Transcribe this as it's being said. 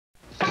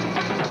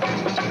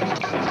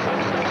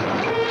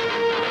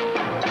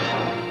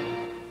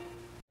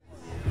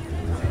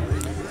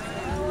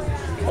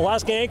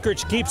Alaska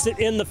Anchorage keeps it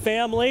in the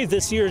family.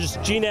 This year's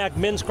GNAC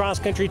men's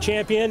cross-country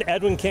champion,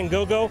 Edwin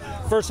Kangogo.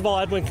 First of all,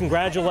 Edwin,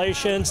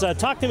 congratulations.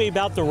 Talk to me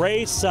about the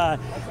race.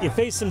 You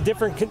faced some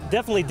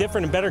definitely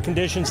different and better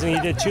conditions than you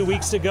did 2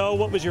 weeks ago.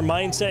 What was your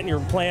mindset and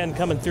your plan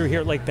coming through here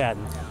at Lake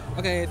Patton?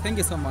 Okay, thank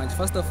you so much.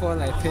 First of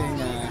all, I think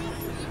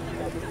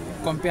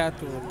compared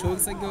to 2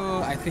 weeks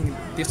ago, I think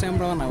this time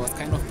around I was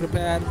kind of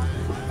prepared,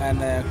 and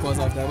because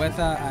of the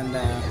weather, and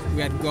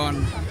we had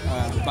gone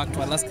back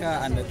to Alaska,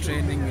 and the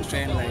training,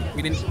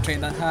 we didn't train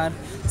that hard,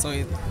 so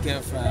it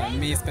gave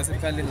me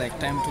specifically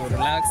time to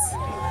relax.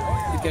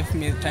 It gave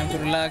me time to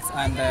relax,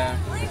 and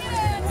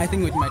I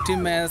think with my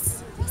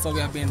teammates, so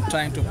we have been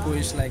trying to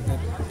push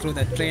through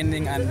the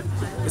training, and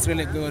it's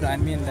really good. I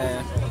mean,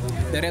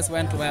 the race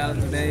went well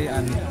today,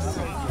 and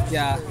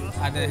yeah,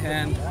 at the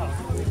end,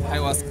 I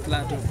was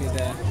glad to be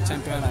the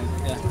champion, and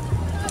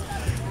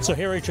yeah. So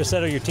Harry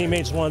Tresetto, your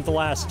teammates won the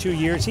last 2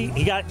 years.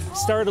 He got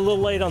started a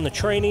little late on the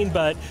training,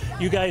 but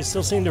you guys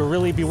still seem to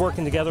really be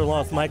working together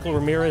along with Michael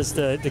Ramirez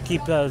to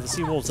keep the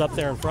Seawolves up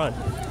there in front.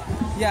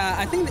 Yeah,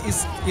 I think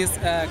it's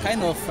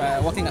kind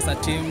of working as a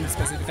team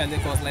specifically,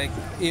 because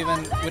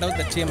even without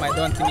the team, I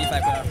don't think if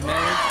I could have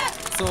made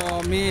it.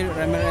 So me,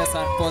 Ramirez,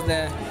 because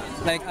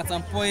at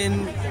some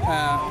point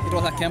it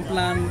was a camp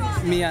plan.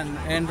 Me and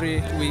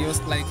Henry, we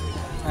used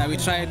we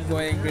tried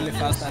going really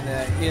fast at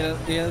the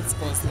hills,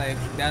 because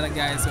the other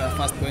guys were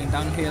fast going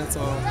downhill.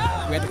 So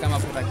we had to come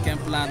up with a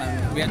camp plan,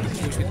 and we had to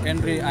push with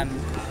Henry, and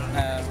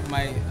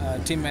my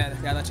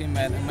teammate, the other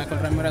teammate, Michael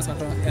Ramirez,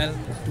 also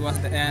helped towards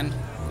the end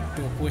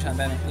to push, and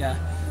then yeah.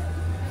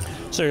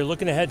 So you're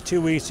looking ahead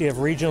 2 weeks. You have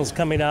regionals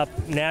coming up,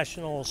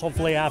 nationals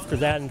hopefully after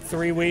that in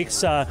 3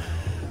 weeks.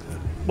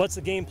 What's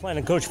the game plan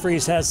that Coach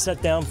Freeze has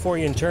set down for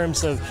you in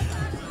terms of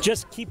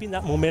just keeping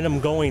that momentum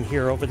going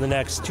here over the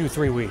next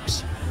 2-3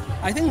 weeks?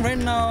 I think right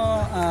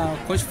now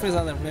Coach Freeze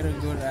has a very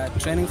good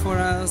training for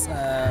us.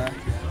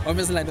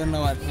 Obviously, I don't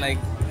know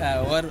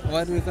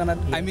what we're gonna.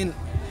 I mean,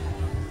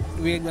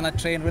 we're gonna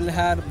train really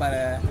hard,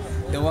 but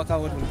the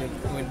workout will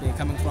be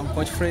coming from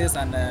Coach Freeze,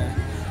 and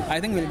I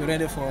think we'll be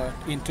ready for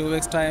in 2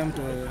 weeks' time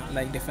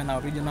to defend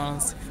our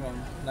regionals from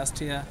last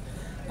year,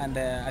 and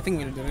I think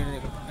we'll be really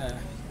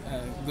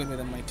good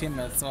with my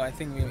teammates. So I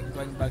think we're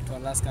going back to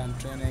Alaska and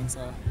training.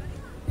 So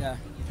yeah.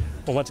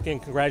 Well, once again,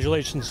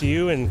 congratulations to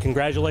you, and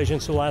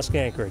congratulations to Alaska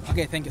Anchorage.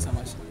 Okay, thank you so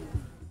much.